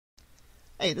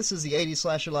Hey, this is the 80s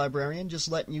Slasher Librarian, just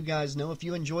letting you guys know if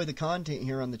you enjoy the content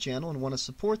here on the channel and want to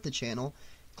support the channel,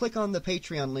 click on the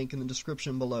Patreon link in the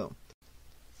description below.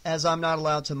 As I'm not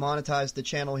allowed to monetize the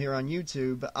channel here on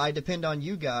YouTube, I depend on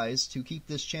you guys to keep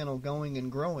this channel going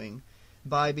and growing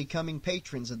by becoming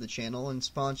patrons of the channel and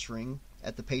sponsoring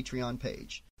at the Patreon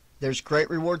page. There's great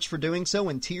rewards for doing so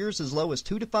in tiers as low as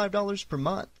 $2 to $5 per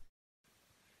month.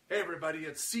 Hey everybody,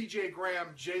 it's CJ Graham,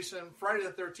 Jason, Friday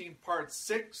the 13th, Part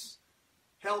 6.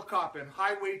 Hell Coppin',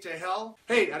 Highway to Hell.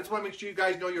 Hey, I just want to make sure you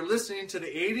guys know you're listening to the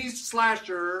 80s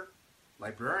Slasher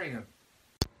Librarian.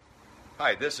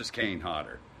 Hi, this is Kane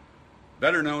Hodder,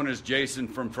 better known as Jason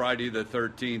from Friday the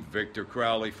 13th, Victor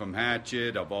Crowley from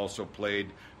Hatchet. I've also played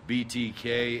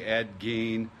BTK, Ed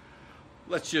Gein.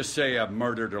 Let's just say I've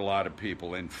murdered a lot of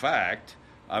people. In fact,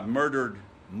 I've murdered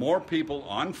more people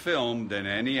on film than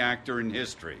any actor in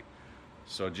history.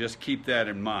 So just keep that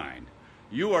in mind.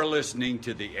 You are listening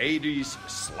to the 80s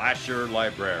Slasher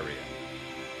Librarian.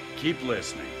 Keep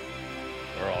listening,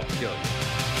 or I'll kill you.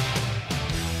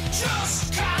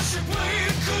 Just 'cause you're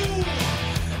playing cool,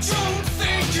 don't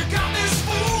think you got this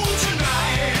fool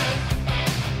tonight.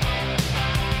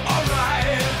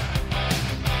 Alright.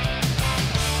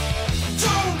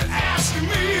 Don't ask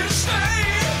me to stay.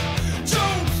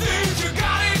 Don't think you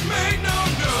got it made. No,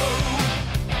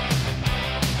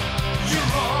 you're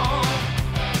wrong.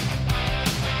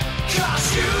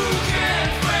 'Cause you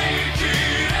can't make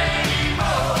it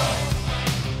anymore.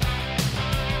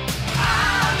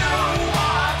 I know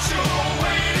what you're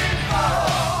waiting for.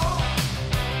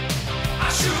 I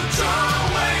should turn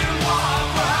away and walk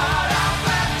right out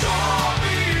that door,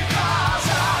 because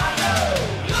I know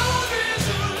love is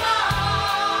a lie.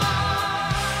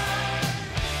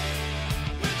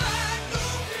 With that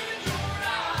look in your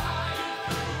eye, you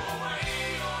threw away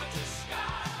your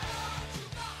disguise. You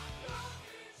thought love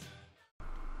is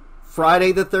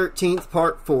Friday the 13th,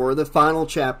 Part 4, the final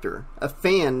chapter, a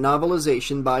fan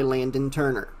novelization by Landon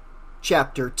Turner.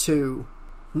 Chapter 2.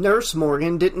 Nurse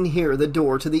Morgan didn't hear the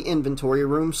door to the inventory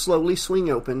room slowly swing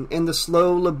open and the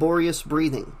slow, laborious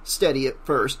breathing, steady at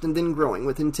first and then growing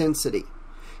with intensity.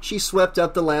 She swept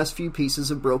up the last few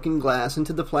pieces of broken glass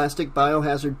into the plastic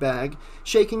biohazard bag,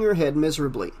 shaking her head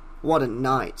miserably. What a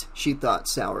night, she thought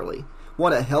sourly.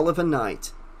 What a hell of a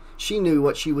night. She knew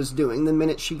what she was doing the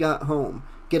minute she got home.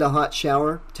 Get a hot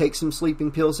shower, take some sleeping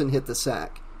pills, and hit the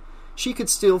sack. She could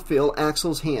still feel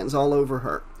Axel's hands all over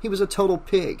her. He was a total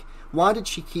pig. Why did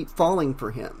she keep falling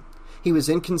for him? He was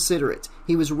inconsiderate.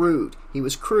 He was rude. He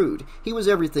was crude. He was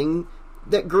everything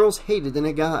that girls hated in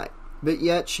a guy. But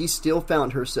yet she still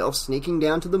found herself sneaking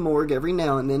down to the morgue every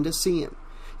now and then to see him.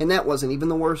 And that wasn't even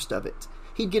the worst of it.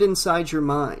 He'd get inside your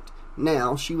mind.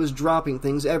 Now she was dropping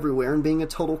things everywhere and being a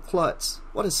total klutz.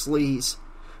 What a sleaze.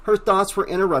 Her thoughts were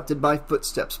interrupted by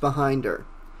footsteps behind her.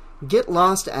 "Get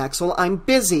lost, Axel, I'm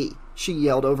busy," she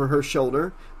yelled over her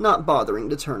shoulder, not bothering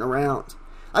to turn around.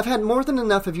 "I've had more than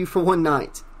enough of you for one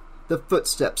night." The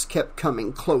footsteps kept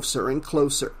coming closer and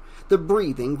closer. The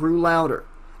breathing grew louder.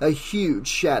 A huge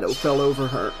shadow fell over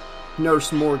her.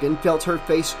 Nurse Morgan felt her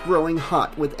face growing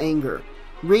hot with anger.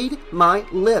 "Read my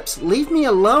lips! Leave me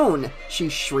alone!" she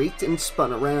shrieked and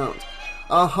spun around.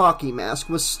 A hockey mask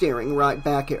was staring right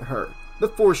back at her.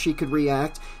 Before she could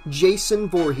react, Jason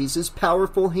Voorhees'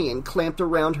 powerful hand clamped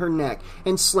around her neck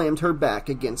and slammed her back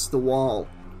against the wall.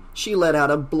 She let out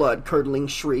a blood-curdling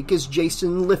shriek as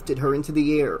Jason lifted her into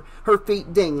the air, her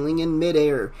feet dangling in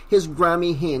mid-air, his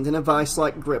grimy hand in a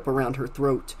vice-like grip around her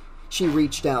throat. She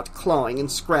reached out, clawing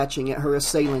and scratching at her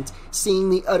assailant, seeing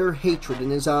the utter hatred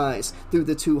in his eyes through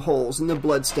the two holes in the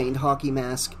blood-stained hockey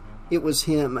mask. It was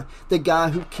him, the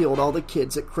guy who killed all the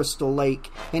kids at Crystal Lake,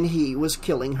 and he was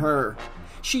killing her.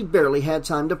 She barely had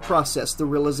time to process the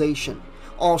realization.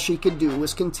 All she could do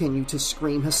was continue to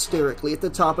scream hysterically at the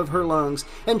top of her lungs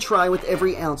and try with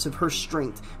every ounce of her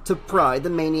strength to pry the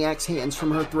maniac's hands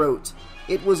from her throat.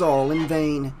 It was all in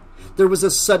vain. There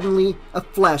was suddenly a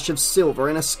flash of silver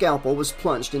and a scalpel was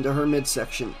plunged into her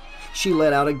midsection. She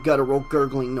let out a guttural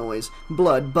gurgling noise,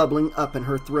 blood bubbling up in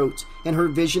her throat, and her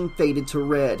vision faded to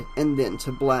red and then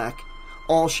to black.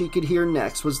 All she could hear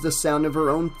next was the sound of her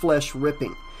own flesh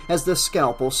ripping as the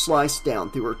scalpel sliced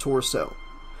down through her torso.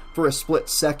 For a split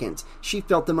second, she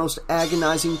felt the most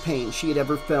agonizing pain she had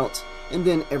ever felt, and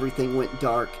then everything went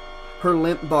dark. Her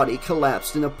limp body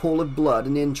collapsed in a pool of blood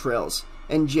and entrails,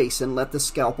 and Jason let the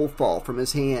scalpel fall from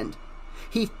his hand.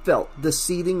 He felt the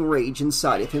seething rage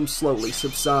inside of him slowly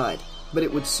subside, but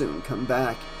it would soon come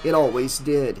back. It always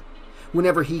did.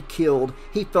 Whenever he killed,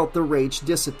 he felt the rage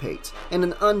dissipate, and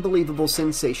an unbelievable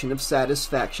sensation of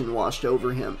satisfaction washed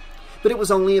over him. But it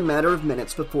was only a matter of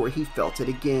minutes before he felt it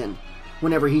again.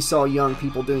 Whenever he saw young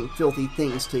people doing filthy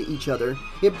things to each other,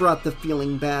 it brought the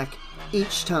feeling back,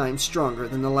 each time stronger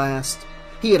than the last.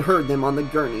 He had heard them on the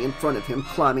gurney in front of him,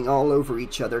 climbing all over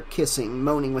each other, kissing,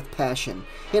 moaning with passion,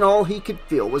 and all he could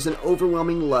feel was an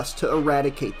overwhelming lust to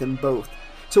eradicate them both,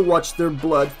 to watch their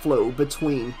blood flow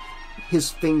between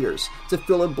his fingers, to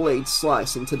feel a blade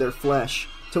slice into their flesh,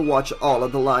 to watch all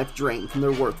of the life drain from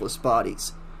their worthless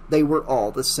bodies. They were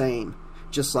all the same,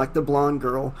 just like the blonde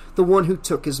girl, the one who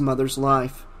took his mother's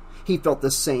life. He felt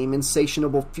the same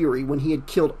insatiable fury when he had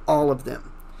killed all of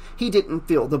them. He didn't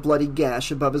feel the bloody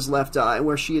gash above his left eye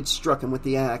where she had struck him with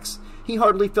the axe. He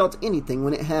hardly felt anything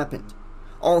when it happened.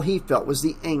 All he felt was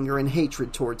the anger and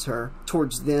hatred towards her,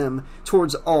 towards them,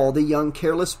 towards all the young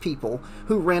careless people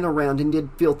who ran around and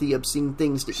did filthy, obscene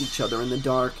things to each other in the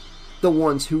dark. The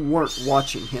ones who weren't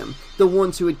watching him, the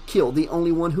ones who had killed the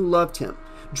only one who loved him,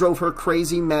 drove her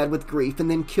crazy mad with grief, and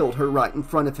then killed her right in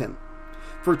front of him.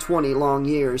 For 20 long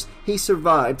years, he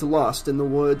survived lost in the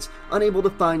woods, unable to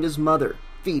find his mother,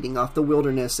 feeding off the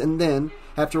wilderness, and then,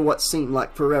 after what seemed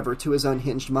like forever to his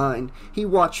unhinged mind, he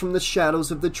watched from the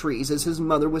shadows of the trees as his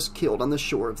mother was killed on the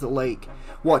shore of the lake,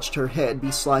 watched her head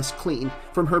be sliced clean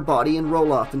from her body and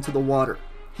roll off into the water.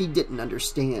 He didn't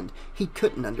understand. He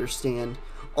couldn't understand.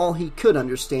 All he could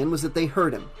understand was that they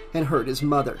hurt him, and hurt his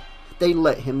mother. They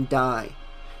let him die.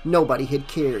 Nobody had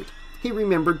cared. He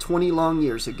remembered 20 long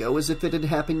years ago as if it had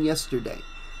happened yesterday,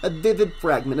 a vivid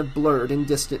fragment of blurred and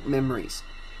distant memories.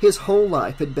 His whole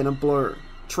life had been a blur,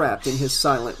 trapped in his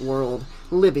silent world,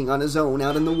 living on his own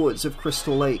out in the woods of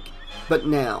Crystal Lake. But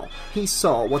now, he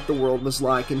saw what the world was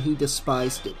like, and he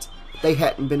despised it. They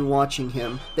hadn't been watching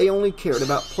him. They only cared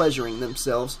about pleasuring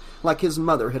themselves, like his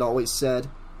mother had always said.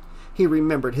 He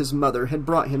remembered his mother had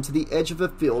brought him to the edge of a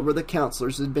field where the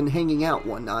counselors had been hanging out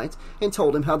one night, and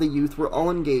told him how the youth were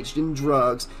all engaged in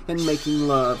drugs and making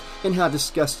love, and how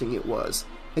disgusting it was,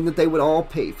 and that they would all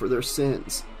pay for their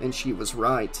sins. And she was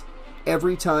right.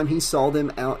 Every time he saw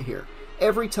them out here,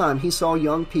 every time he saw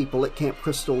young people at Camp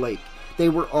Crystal Lake, they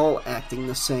were all acting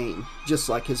the same, just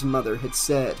like his mother had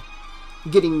said.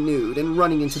 Getting nude and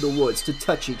running into the woods to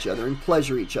touch each other and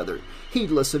pleasure each other,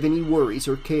 heedless of any worries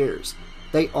or cares.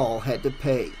 They all had to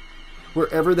pay.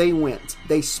 Wherever they went,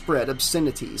 they spread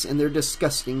obscenities in their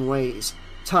disgusting ways.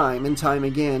 Time and time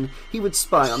again, he would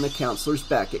spy on the counselors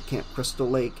back at Camp Crystal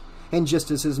Lake, and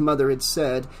just as his mother had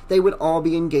said, they would all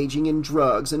be engaging in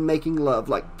drugs and making love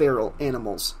like feral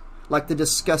animals, like the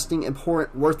disgusting,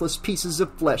 abhorrent, worthless pieces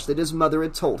of flesh that his mother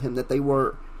had told him that they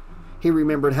were. He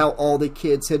remembered how all the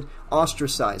kids had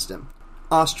ostracized him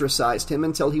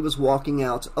until he was walking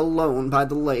out alone by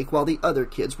the lake while the other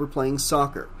kids were playing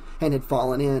soccer, and had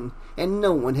fallen in, and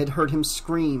no one had heard him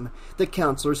scream. The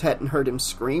counselors hadn't heard him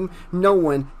scream. No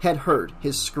one had heard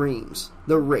his screams.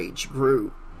 The rage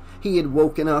grew. He had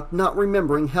woken up, not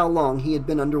remembering how long he had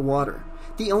been underwater.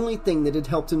 The only thing that had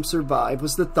helped him survive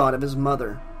was the thought of his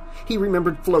mother. He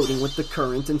remembered floating with the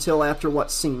current until after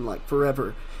what seemed like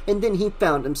forever, and then he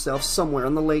found himself somewhere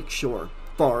on the lake shore,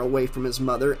 far away from his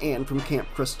mother and from Camp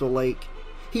Crystal Lake.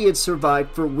 He had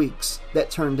survived for weeks that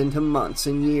turned into months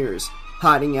and years,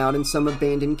 hiding out in some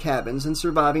abandoned cabins and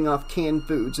surviving off canned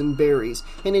foods and berries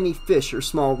and any fish or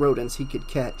small rodents he could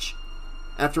catch.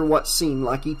 After what seemed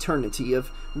like eternity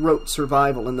of rote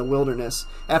survival in the wilderness,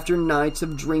 after nights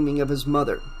of dreaming of his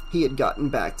mother, he had gotten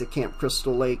back to Camp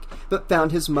Crystal Lake, but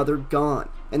found his mother gone,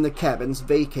 and the cabins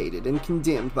vacated and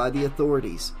condemned by the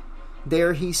authorities.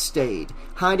 There he stayed,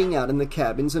 hiding out in the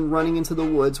cabins and running into the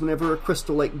woods whenever a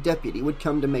Crystal Lake deputy would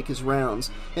come to make his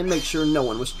rounds and make sure no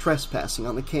one was trespassing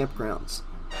on the campgrounds.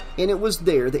 And it was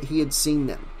there that he had seen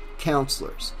them,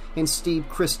 counselors, and Steve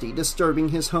Christie disturbing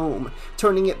his home,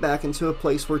 turning it back into a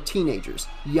place where teenagers,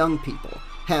 young people,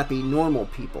 happy, normal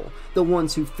people, the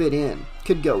ones who fit in,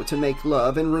 could go to make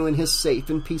love and ruin his safe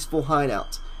and peaceful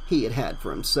hideout he had had for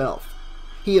himself.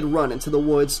 He had run into the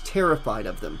woods, terrified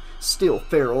of them, still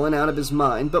feral and out of his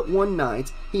mind, but one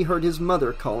night he heard his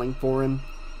mother calling for him.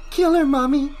 "Kill her,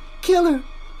 Mommy! Kill her!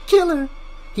 Kill her!"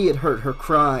 He had heard her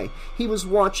cry. He was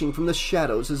watching from the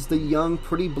shadows as the young,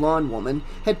 pretty blonde woman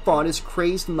had fought his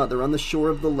crazed mother on the shore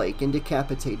of the lake and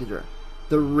decapitated her.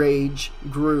 The rage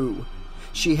grew.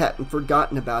 She hadn't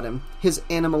forgotten about him. His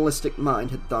animalistic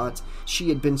mind had thought. She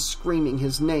had been screaming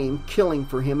his name, killing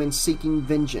for him and seeking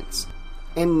vengeance.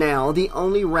 And now the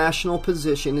only rational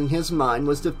position in his mind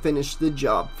was to finish the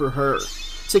job for her,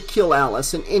 to kill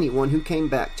Alice and anyone who came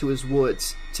back to his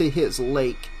woods, to his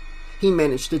lake. He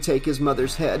managed to take his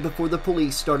mother's head before the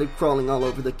police started crawling all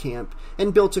over the camp,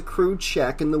 and built a crude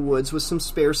shack in the woods with some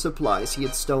spare supplies he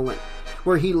had stolen,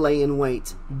 where he lay in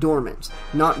wait, dormant,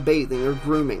 not bathing or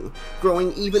grooming,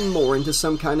 growing even more into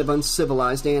some kind of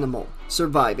uncivilized animal,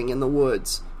 surviving in the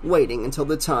woods, waiting until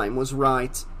the time was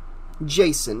right.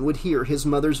 Jason would hear his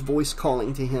mother's voice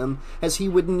calling to him as he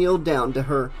would kneel down to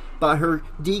her by her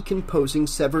decomposing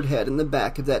severed head in the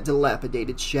back of that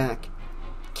dilapidated shack.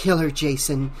 "Kill her,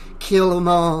 Jason. Kill 'em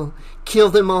all. Kill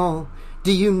them all.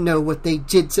 Do you know what they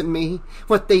did to me?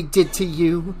 What they did to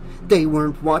you? They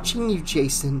weren't watching you,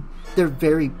 Jason. They're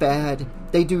very bad.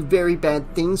 They do very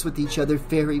bad things with each other.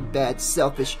 Very bad,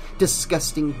 selfish,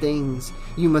 disgusting things.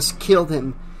 You must kill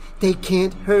them. They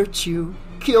can't hurt you.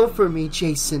 Kill for me,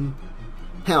 Jason."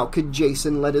 How could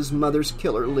Jason let his mother's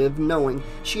killer live, knowing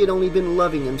she had only been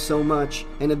loving him so much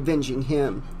and avenging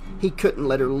him? He couldn't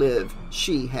let her live.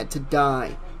 She had to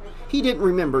die. He didn't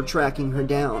remember tracking her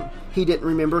down. He didn't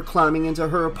remember climbing into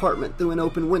her apartment through an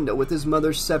open window with his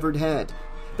mother's severed head.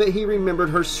 But he remembered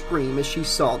her scream as she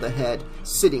saw the head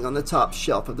sitting on the top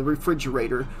shelf of the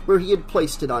refrigerator where he had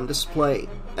placed it on display,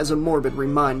 as a morbid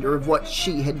reminder of what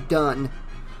she had done.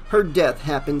 Her death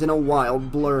happened in a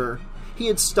wild blur. He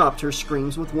had stopped her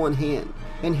screams with one hand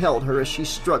and held her as she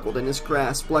struggled in his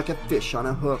grasp like a fish on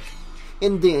a hook.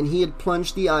 And then he had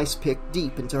plunged the ice pick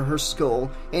deep into her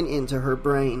skull and into her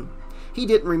brain. He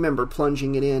didn't remember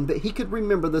plunging it in, but he could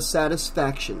remember the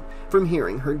satisfaction from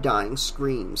hearing her dying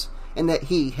screams, and that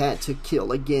he had to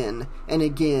kill again and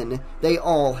again. They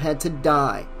all had to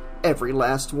die, every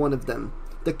last one of them.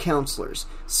 The counselors,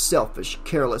 selfish,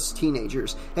 careless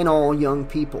teenagers, and all young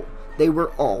people. They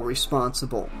were all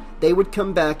responsible. They would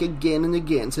come back again and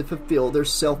again to fulfill their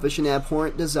selfish and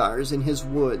abhorrent desires in his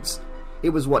woods.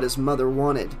 It was what his mother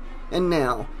wanted, and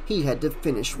now he had to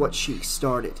finish what she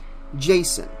started.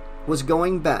 Jason was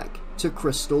going back to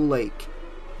Crystal Lake.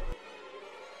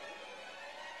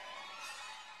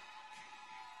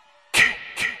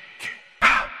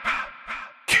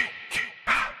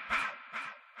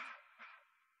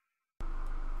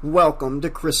 Welcome to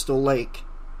Crystal Lake.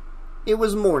 It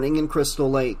was morning in Crystal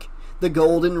Lake. The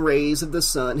golden rays of the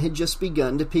sun had just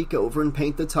begun to peek over and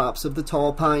paint the tops of the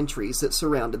tall pine trees that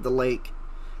surrounded the lake.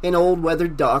 An old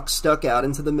weathered dock stuck out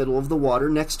into the middle of the water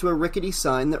next to a rickety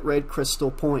sign that read Crystal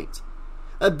Point.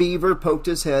 A beaver poked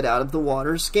his head out of the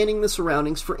water, scanning the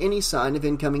surroundings for any sign of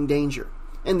incoming danger,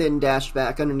 and then dashed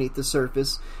back underneath the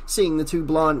surface, seeing the two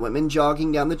blonde women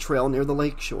jogging down the trail near the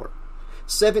lake shore.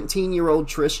 17-year-old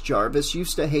Trish Jarvis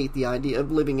used to hate the idea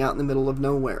of living out in the middle of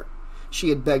nowhere. She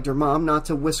had begged her mom not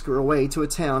to whisk her away to a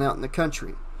town out in the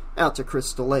country, out to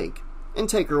Crystal Lake, and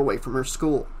take her away from her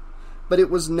school. But it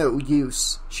was no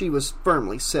use. She was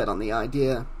firmly set on the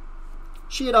idea.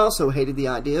 She had also hated the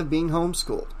idea of being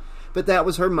homeschooled, but that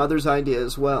was her mother's idea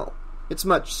as well. "It's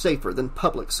much safer than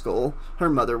public school," her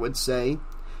mother would say.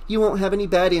 "You won't have any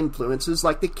bad influences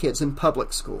like the kids in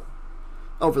public school."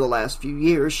 Over the last few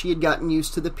years, she had gotten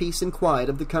used to the peace and quiet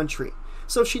of the country,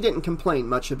 so she didn't complain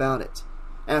much about it.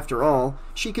 After all,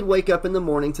 she could wake up in the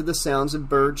morning to the sounds of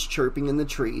birds chirping in the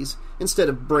trees, instead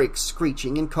of brakes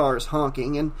screeching and cars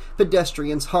honking and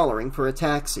pedestrians hollering for a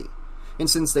taxi. And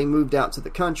since they moved out to the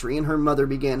country and her mother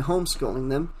began homeschooling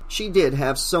them, she did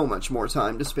have so much more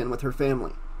time to spend with her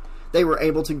family. They were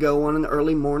able to go on an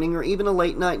early morning or even a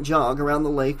late-night jog around the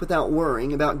lake without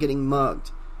worrying about getting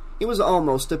mugged. It was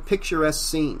almost a picturesque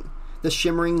scene. The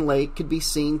shimmering lake could be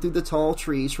seen through the tall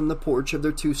trees from the porch of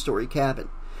their two-story cabin,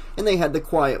 and they had the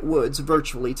quiet woods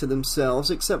virtually to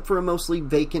themselves except for a mostly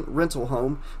vacant rental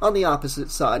home on the opposite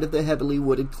side of the heavily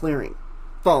wooded clearing.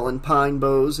 Fallen pine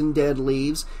boughs and dead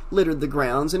leaves littered the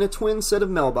grounds, and a twin set of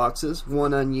mailboxes,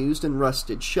 one unused and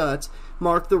rusted shut,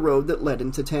 marked the road that led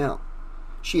into town.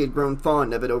 She had grown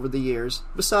fond of it over the years.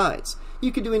 Besides,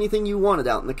 you could do anything you wanted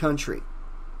out in the country.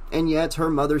 And yet her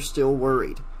mother still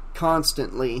worried,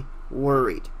 constantly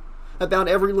worried, about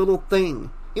every little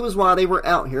thing. It was why they were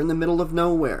out here in the middle of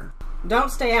nowhere.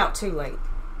 "Don't stay out too late.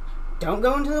 Don't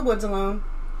go into the woods alone.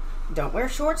 Don't wear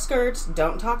short skirts.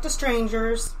 Don't talk to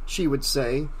strangers," she would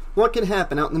say. What could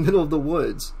happen out in the middle of the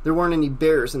woods? There weren't any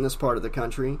bears in this part of the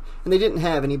country, and they didn't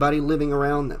have anybody living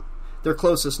around them. Their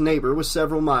closest neighbor was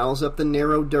several miles up the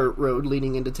narrow dirt road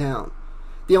leading into town.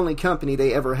 The only company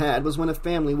they ever had was when a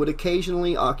family would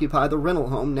occasionally occupy the rental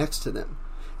home next to them,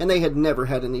 and they had never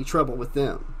had any trouble with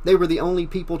them. They were the only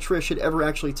people Trish had ever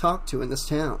actually talked to in this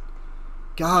town.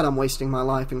 God, I'm wasting my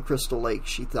life in Crystal Lake,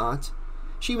 she thought.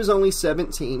 She was only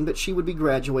 17, but she would be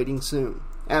graduating soon.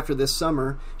 After this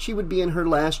summer, she would be in her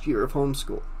last year of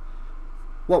homeschool.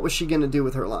 What was she going to do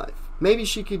with her life? Maybe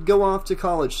she could go off to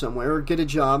college somewhere or get a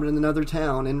job in another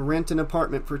town and rent an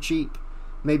apartment for cheap.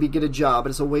 Maybe get a job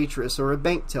as a waitress or a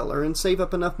bank teller and save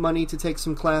up enough money to take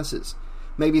some classes.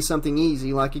 Maybe something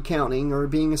easy like accounting or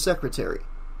being a secretary.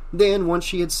 Then, once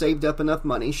she had saved up enough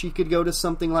money, she could go to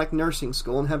something like nursing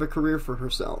school and have a career for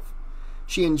herself.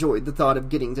 She enjoyed the thought of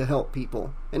getting to help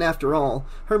people, and after all,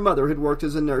 her mother had worked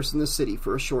as a nurse in the city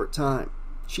for a short time.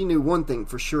 She knew one thing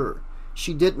for sure.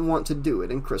 She didn't want to do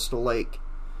it in Crystal Lake.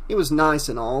 It was nice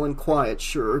and all, and quiet,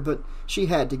 sure, but she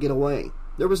had to get away.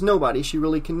 There was nobody she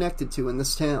really connected to in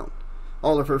this town.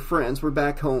 All of her friends were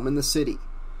back home in the city.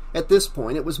 At this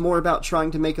point, it was more about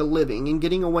trying to make a living and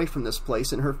getting away from this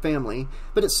place and her family,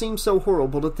 but it seemed so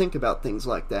horrible to think about things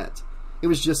like that. It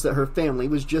was just that her family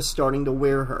was just starting to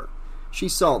wear her. She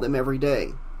saw them every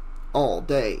day. All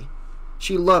day.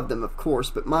 She loved them, of course,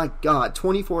 but my God,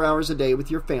 24 hours a day with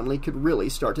your family could really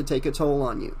start to take a toll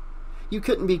on you. You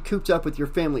couldn't be cooped up with your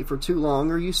family for too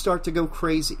long or you start to go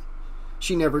crazy.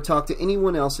 She never talked to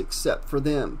anyone else except for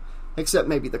them, except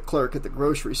maybe the clerk at the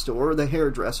grocery store or the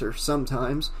hairdresser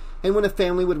sometimes, and when a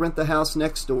family would rent the house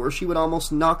next door, she would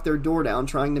almost knock their door down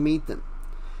trying to meet them.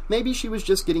 Maybe she was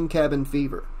just getting cabin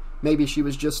fever. Maybe she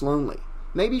was just lonely.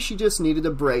 Maybe she just needed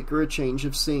a break or a change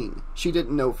of scene. She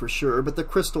didn't know for sure, but the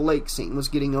Crystal Lake scene was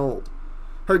getting old.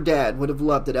 Her dad would have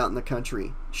loved it out in the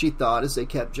country, she thought as they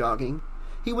kept jogging.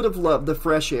 He would have loved the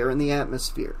fresh air and the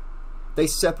atmosphere. They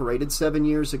separated 7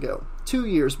 years ago, 2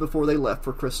 years before they left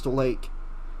for Crystal Lake.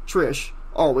 Trish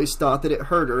always thought that it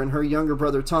hurt her and her younger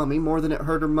brother Tommy more than it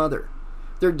hurt her mother.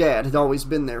 Their dad had always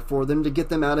been there for them to get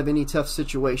them out of any tough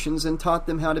situations and taught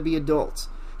them how to be adults,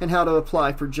 and how to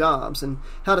apply for jobs, and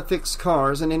how to fix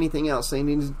cars and anything else they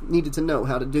needed to know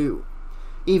how to do.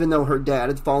 Even though her dad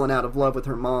had fallen out of love with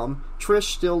her mom,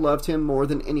 Trish still loved him more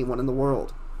than anyone in the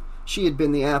world. She had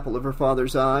been the apple of her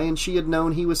father's eye, and she had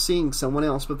known he was seeing someone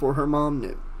else before her mom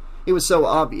knew. It was so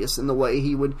obvious in the way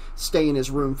he would stay in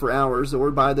his room for hours, or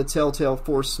by the telltale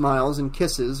forced smiles and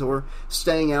kisses, or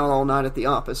staying out all night at the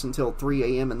office until 3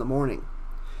 a.m. in the morning.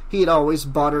 He had always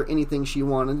bought her anything she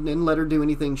wanted and let her do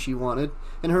anything she wanted,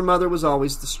 and her mother was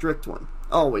always the strict one,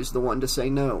 always the one to say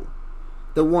no.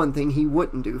 The one thing he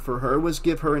wouldn't do for her was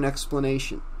give her an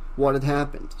explanation. What had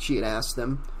happened? She had asked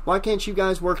them. Why can't you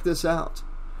guys work this out?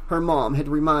 Her mom had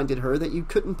reminded her that you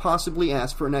couldn't possibly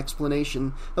ask for an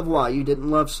explanation of why you didn't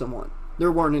love someone.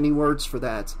 There weren't any words for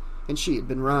that, and she had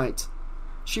been right.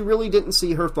 She really didn't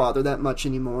see her father that much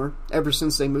anymore. Ever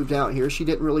since they moved out here, she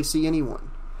didn't really see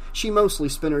anyone. She mostly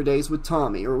spent her days with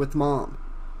Tommy or with Mom.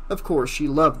 Of course, she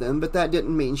loved them, but that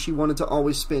didn't mean she wanted to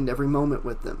always spend every moment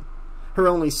with them. Her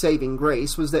only saving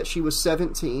grace was that she was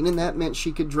 17, and that meant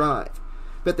she could drive.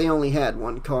 But they only had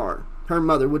one car. Her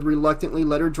mother would reluctantly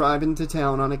let her drive into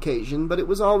town on occasion, but it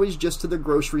was always just to the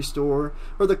grocery store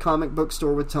or the comic book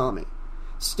store with Tommy.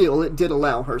 Still, it did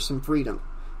allow her some freedom.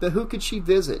 But who could she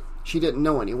visit? She didn't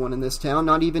know anyone in this town,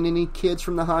 not even any kids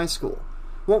from the high school.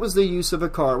 What was the use of a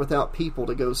car without people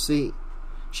to go see?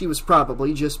 She was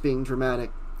probably just being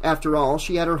dramatic. After all,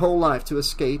 she had her whole life to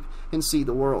escape and see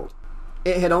the world.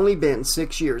 It had only been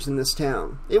 6 years in this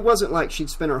town. It wasn't like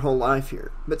she'd spent her whole life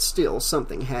here, but still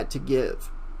something had to give.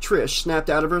 Trish snapped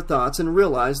out of her thoughts and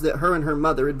realized that her and her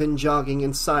mother had been jogging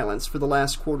in silence for the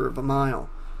last quarter of a mile.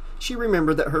 She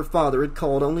remembered that her father had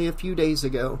called only a few days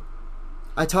ago.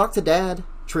 "I talked to Dad,"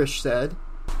 Trish said.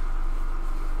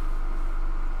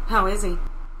 How is he?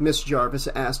 Miss Jarvis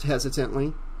asked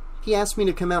hesitantly. "He asked me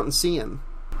to come out and see him."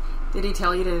 Did he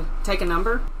tell you to take a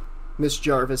number? Miss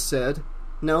Jarvis said.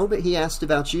 "No, but he asked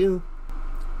about you."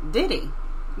 Did he?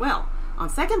 Well, on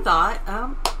second thought,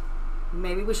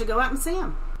 maybe we should go out and see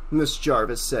him. Miss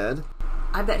Jarvis said.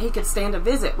 I bet he could stand a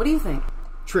visit. What do you think?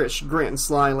 Trish grinned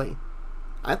slyly.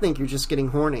 "I think you're just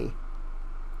getting horny."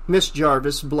 Miss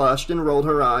Jarvis blushed and rolled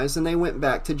her eyes, and they went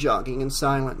back to jogging in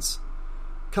silence.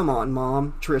 "Come on,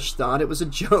 Mom," Trish thought. It was a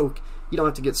joke. You don't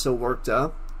have to get so worked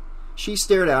up. She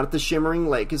stared out at the shimmering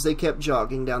lake as they kept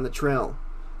jogging down the trail.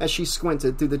 As she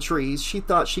squinted through the trees, she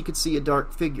thought she could see a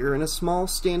dark figure in a small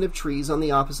stand of trees on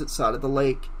the opposite side of the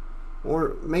lake.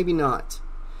 Or maybe not.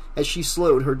 As she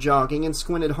slowed her jogging and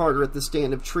squinted harder at the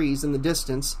stand of trees in the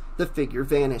distance, the figure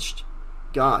vanished.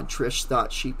 God, Trish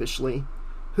thought sheepishly.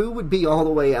 Who would be all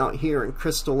the way out here in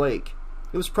Crystal Lake?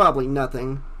 It was probably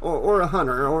nothing, or a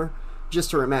hunter, or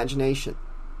just her imagination.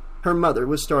 Her mother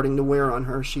was starting to wear on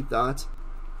her, she thought.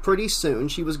 Pretty soon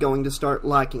she was going to start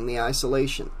liking the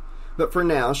isolation. But for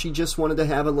now she just wanted to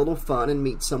have a little fun and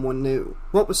meet someone new.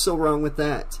 What was so wrong with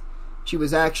that? She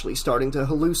was actually starting to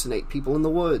hallucinate people in the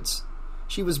woods.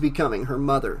 She was becoming her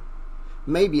mother.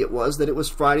 Maybe it was that it was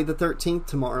Friday the 13th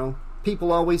tomorrow.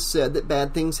 People always said that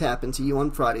bad things happened to you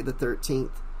on Friday the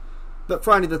 13th. But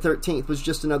Friday the 13th was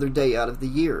just another day out of the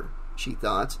year, she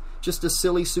thought. Just a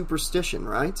silly superstition,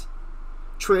 right?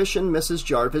 Trish and Mrs.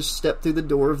 Jarvis stepped through the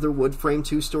door of their wood-framed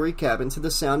two-story cabin to the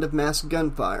sound of mass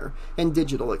gunfire and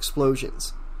digital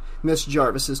explosions. Miss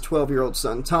Jarvis's 12-year-old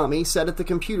son, Tommy, sat at the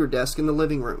computer desk in the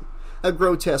living room, a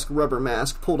grotesque rubber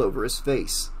mask pulled over his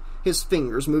face, his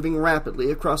fingers moving rapidly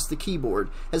across the keyboard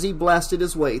as he blasted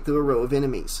his way through a row of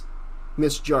enemies.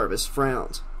 Miss Jarvis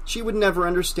frowned. She would never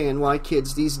understand why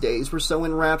kids these days were so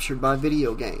enraptured by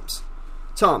video games.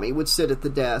 Tommy would sit at the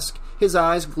desk, his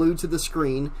eyes glued to the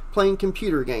screen, playing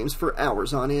computer games for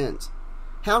hours on end.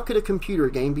 How could a computer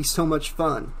game be so much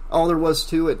fun? All there was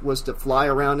to it was to fly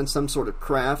around in some sort of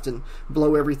craft and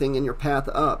blow everything in your path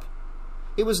up.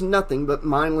 It was nothing but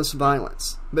mindless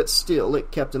violence, but still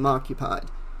it kept him occupied.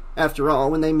 After all,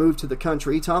 when they moved to the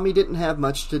country, Tommy didn't have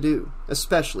much to do,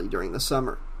 especially during the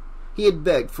summer. He had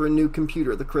begged for a new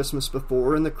computer the Christmas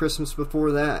before and the Christmas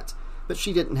before that, but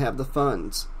she didn't have the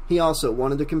funds. He also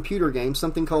wanted a computer game,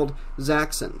 something called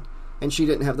Zaxxon, and she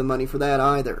didn't have the money for that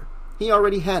either. He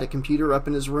already had a computer up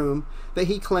in his room, but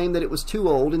he claimed that it was too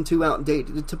old and too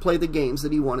outdated to play the games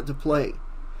that he wanted to play.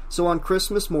 So on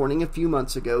Christmas morning a few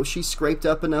months ago, she scraped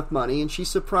up enough money and she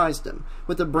surprised him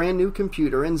with a brand new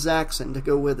computer and Zaxxon to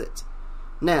go with it.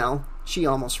 Now, she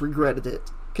almost regretted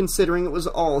it, considering it was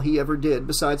all he ever did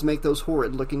besides make those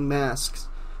horrid-looking masks.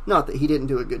 Not that he didn't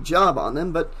do a good job on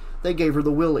them, but they gave her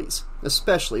the willies,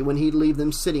 especially when he'd leave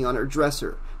them sitting on her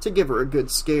dresser to give her a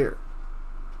good scare.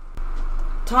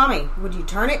 Tommy, would you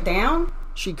turn it down?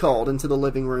 She called into the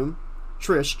living room.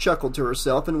 Trish chuckled to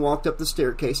herself and walked up the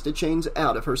staircase to change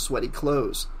out of her sweaty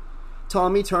clothes.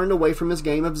 Tommy turned away from his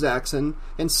game of Zaxxon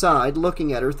and sighed,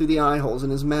 looking at her through the eye holes in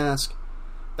his mask.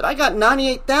 "But I got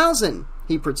 98,000,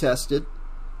 he protested.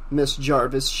 Miss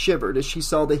Jarvis shivered as she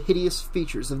saw the hideous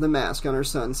features of the mask on her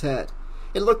son's head.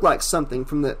 It looked like something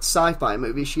from that sci-fi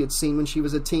movie she had seen when she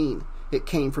was a teen. It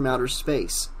came from outer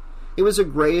space. It was a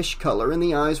grayish color and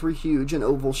the eyes were huge and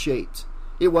oval-shaped.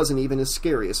 It wasn't even his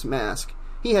scariest mask.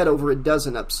 He had over a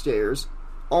dozen upstairs,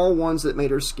 all ones that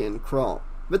made her skin crawl.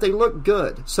 But they looked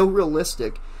good, so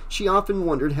realistic, she often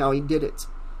wondered how he did it.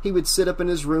 He would sit up in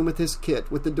his room with his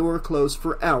kit, with the door closed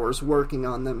for hours working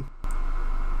on them.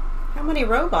 How many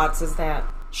robots is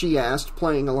that? She asked,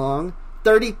 playing along.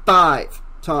 35,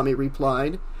 Tommy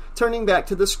replied, turning back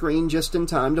to the screen just in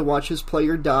time to watch his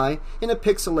player die in a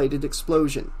pixelated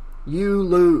explosion. "You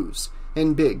lose,"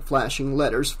 and big flashing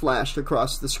letters flashed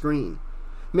across the screen.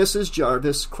 Mrs.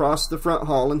 Jarvis crossed the front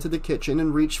hall into the kitchen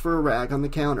and reached for a rag on the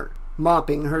counter,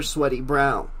 mopping her sweaty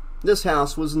brow. This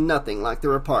house was nothing like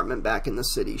their apartment back in the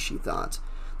city, she thought.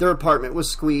 Their apartment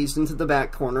was squeezed into the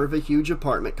back corner of a huge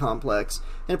apartment complex,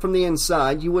 and from the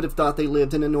inside you would have thought they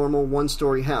lived in a normal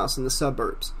one-story house in the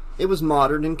suburbs. It was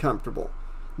modern and comfortable.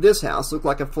 This house looked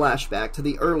like a flashback to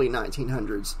the early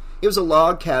 1900s. It was a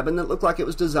log cabin that looked like it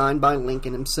was designed by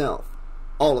Lincoln himself.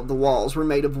 All of the walls were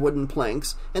made of wooden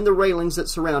planks, and the railings that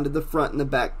surrounded the front and the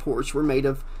back porch were made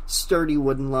of sturdy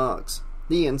wooden logs.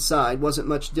 The inside wasn't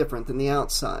much different than the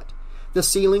outside. The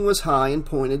ceiling was high and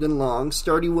pointed and long,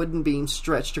 sturdy wooden beams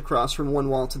stretched across from one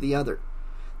wall to the other.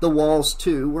 The walls,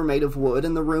 too, were made of wood,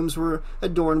 and the rooms were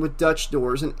adorned with Dutch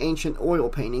doors and ancient oil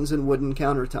paintings and wooden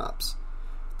countertops.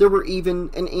 There were even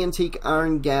an antique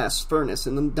iron gas furnace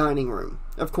in the dining room.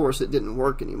 Of course, it didn't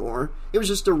work anymore. It was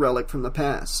just a relic from the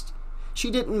past. She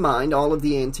didn't mind all of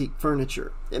the antique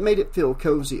furniture. It made it feel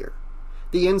cozier.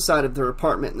 The inside of their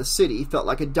apartment in the city felt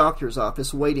like a doctor's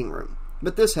office waiting room,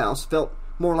 but this house felt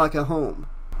more like a home.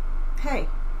 Hey,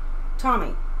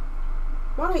 Tommy,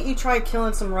 why don't you try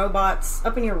killing some robots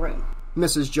up in your room?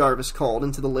 Mrs. Jarvis called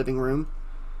into the living room.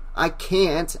 "I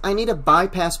can't. I need a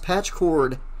bypass patch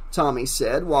cord," Tommy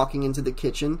said, walking into the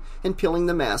kitchen and peeling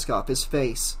the mask off his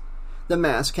face. The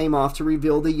mask came off to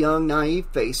reveal the young, naive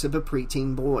face of a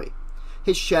preteen boy.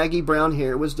 His shaggy brown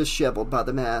hair was disheveled by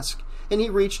the mask, and he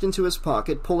reached into his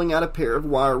pocket, pulling out a pair of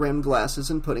wire-rimmed glasses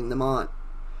and putting them on.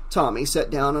 Tommy sat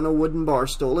down on a wooden bar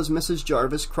stool as Mrs.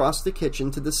 Jarvis crossed the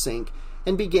kitchen to the sink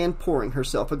and began pouring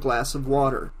herself a glass of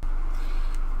water.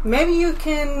 Maybe you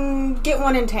can get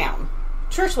one in town.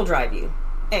 Trish will drive you.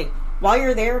 Hey, while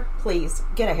you're there, please,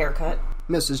 get a haircut,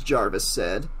 Mrs. Jarvis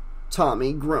said.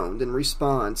 Tommy groaned in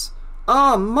response.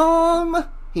 "Ah, Mom!"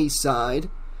 he sighed.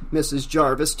 Mrs.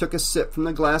 Jarvis took a sip from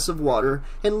the glass of water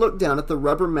and looked down at the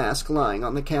rubber mask lying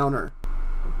on the counter.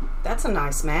 That's a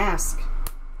nice mask.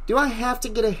 "Do I have to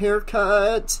get a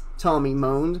haircut?" Tommy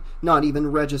moaned, not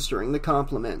even registering the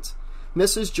compliment.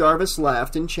 Mrs. Jarvis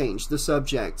laughed and changed the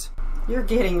subject. You're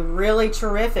getting really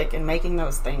terrific in making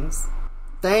those things.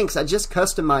 "Thanks, I just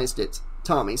customized it,"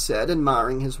 Tommy said,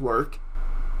 admiring his work.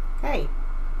 Hey,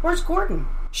 where's Gordon?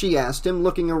 she asked him,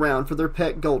 looking around for their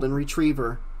pet golden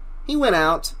retriever. "He went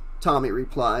out," Tommy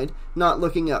replied, not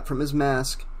looking up from his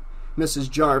mask. Mrs.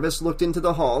 Jarvis looked into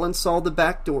the hall and saw the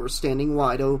back door standing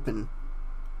wide open.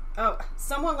 "Oh,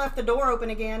 someone left the door open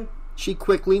again." She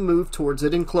quickly moved towards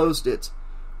it and closed it.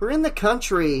 "We're in the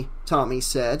country," Tommy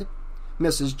said.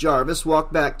 Mrs. Jarvis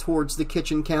walked back towards the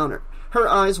kitchen counter, her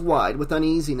eyes wide with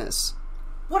uneasiness.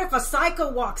 "What if a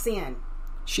psycho walks in?"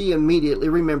 She immediately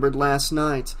remembered last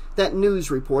night, that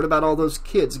news report about all those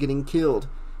kids getting killed.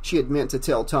 She had meant to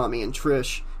tell Tommy and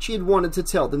Trish. She had wanted to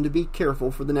tell them to be careful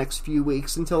for the next few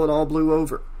weeks until it all blew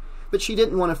over. But she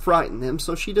didn't want to frighten them,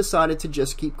 so she decided to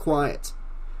just keep quiet.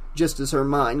 Just as her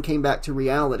mind came back to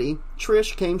reality,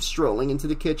 Trish came strolling into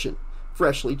the kitchen,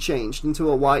 freshly changed into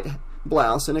a white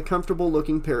blouse and a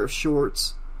comfortable-looking pair of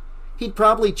shorts. "He'd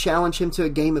probably challenge him to a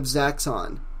game of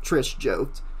Zaxxon," Trish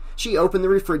joked. She opened the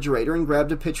refrigerator and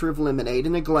grabbed a pitcher of lemonade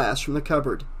and a glass from the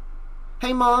cupboard.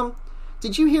 "Hey, Mom,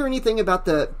 did you hear anything about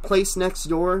the place next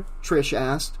door?" Trish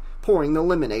asked, pouring the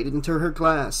lemonade into her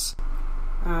glass.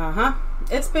 "Uh-huh.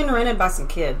 It's been rented by some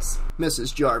kids,"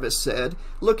 Mrs. Jarvis said,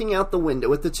 looking out the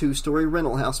window at the 2-story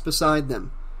rental house beside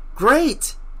them.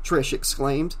 "Great!" Trish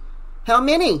exclaimed. "How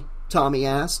many?" Tommy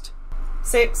asked.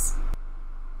 6.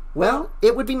 "Well,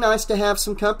 it would be nice to have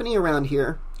some company around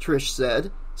here," Trish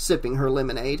said, sipping her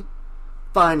lemonade.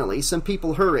 Finally, some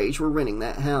people her age were renting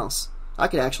that house. I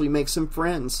could actually make some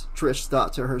friends, Trish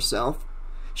thought to herself.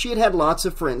 She had had lots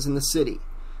of friends in the city,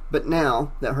 but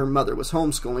now that her mother was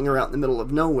homeschooling her out in the middle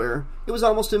of nowhere, it was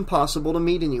almost impossible to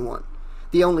meet anyone.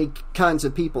 The only kinds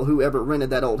of people who ever rented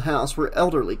that old house were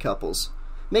elderly couples.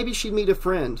 Maybe she'd meet a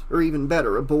friend, or even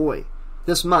better, a boy.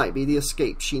 This might be the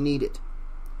escape she needed.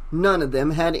 None of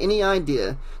them had any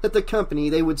idea that the company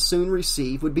they would soon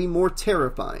receive would be more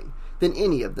terrifying than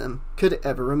any of them could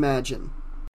ever imagine.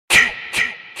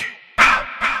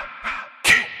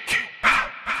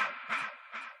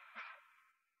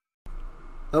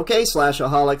 Okay,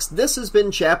 Slashaholics, this has been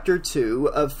Chapter 2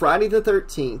 of Friday the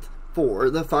 13th for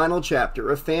the final chapter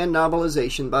of fan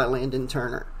novelization by Landon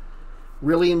Turner.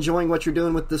 Really enjoying what you're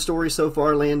doing with the story so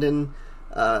far, Landon.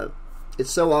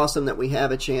 It's so awesome that we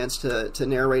have a chance to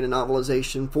narrate a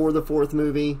novelization for the 4th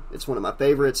movie. It's one of my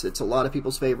favorites. It's a lot of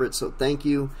people's favorites, so thank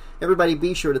you. Everybody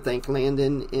be sure to thank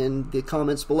Landon in the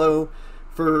comments below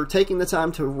for taking the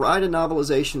time to write a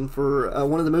novelization for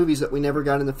one of the movies that we never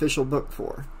got an official book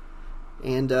for.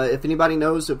 And if anybody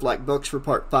knows of like books for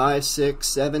part 5, 6,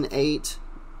 7, 8,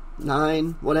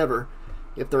 9, whatever,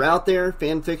 if they're out there,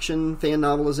 fan fiction, fan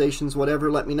novelizations, whatever,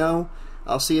 let me know.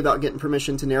 I'll see about getting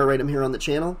permission to narrate them here on the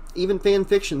channel. Even fan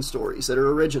fiction stories that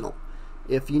are original.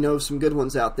 If you know some good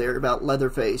ones out there about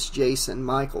Leatherface, Jason,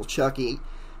 Michael, Chucky,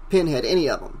 Pinhead, any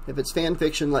of them. If it's fan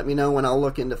fiction, let me know and I'll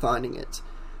look into finding it.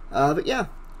 But yeah,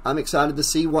 I'm excited to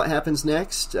see what happens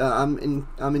next. I'm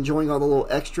enjoying all the little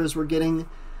extras we're getting.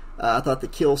 I thought the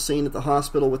kill scene at the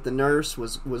hospital with the nurse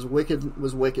was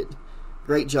wicked.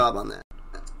 Great job on that.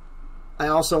 I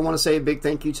also want to say a big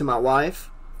thank you to my wife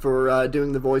for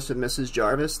doing the voice of Mrs.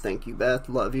 Jarvis. Thank you, Beth.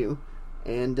 Love you.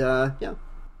 And, yeah.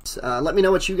 Let me know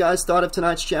what you guys thought of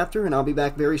tonight's chapter, and I'll be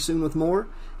back very soon with more.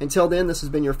 Until then, this has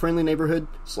been your friendly neighborhood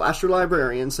slasher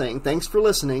librarian saying thanks for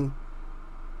listening,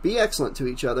 be excellent to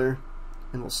each other,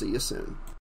 and we'll see you soon.